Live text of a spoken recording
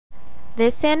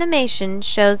This animation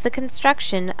shows the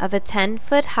construction of a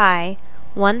 10-foot high,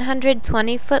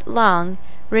 120-foot long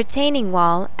retaining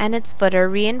wall and its footer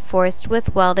reinforced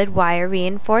with welded wire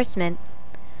reinforcement.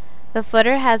 The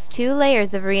footer has two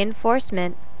layers of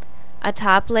reinforcement, a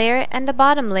top layer and a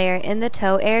bottom layer in the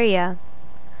toe area.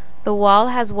 The wall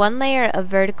has one layer of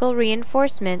vertical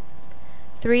reinforcement.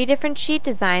 3 different sheet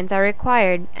designs are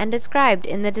required and described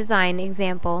in the design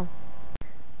example.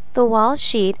 The wall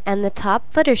sheet and the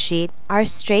top footer sheet are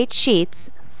straight sheets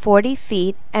 40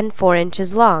 feet and 4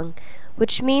 inches long,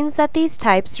 which means that these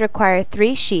types require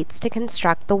 3 sheets to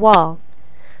construct the wall.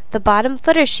 The bottom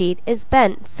footer sheet is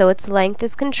bent so its length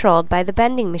is controlled by the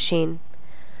bending machine.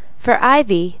 For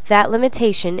ivy, that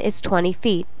limitation is 20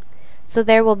 feet, so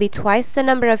there will be twice the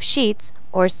number of sheets,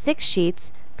 or 6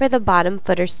 sheets, for the bottom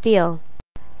footer steel.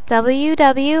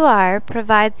 WWR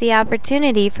provides the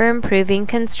opportunity for improving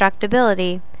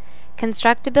constructability.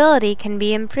 Constructability can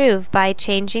be improved by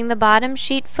changing the bottom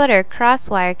sheet footer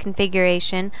crosswire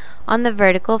configuration on the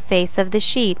vertical face of the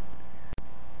sheet.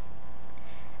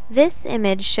 This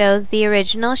image shows the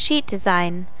original sheet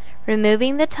design.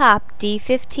 Removing the top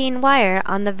D15 wire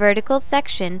on the vertical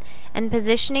section and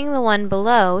positioning the one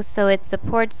below so it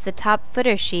supports the top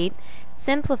footer sheet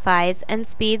simplifies and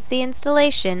speeds the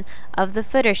installation of the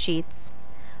footer sheets.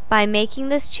 By making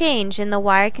this change in the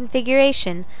wire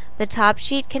configuration, the top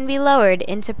sheet can be lowered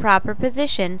into proper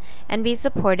position and be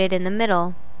supported in the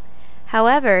middle.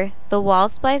 However, the wall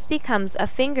splice becomes a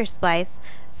finger splice,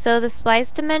 so the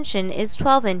splice dimension is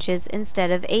 12 inches instead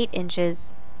of 8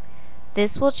 inches.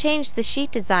 This will change the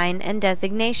sheet design and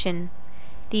designation.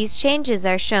 These changes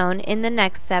are shown in the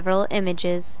next several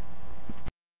images.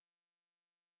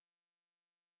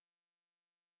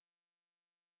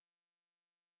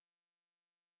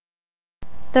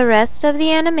 The rest of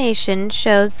the animation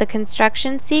shows the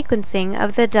construction sequencing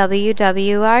of the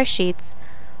WWR sheets,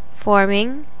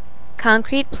 forming,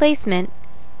 concrete placement,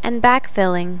 and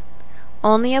backfilling.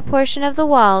 Only a portion of the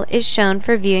wall is shown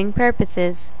for viewing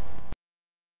purposes.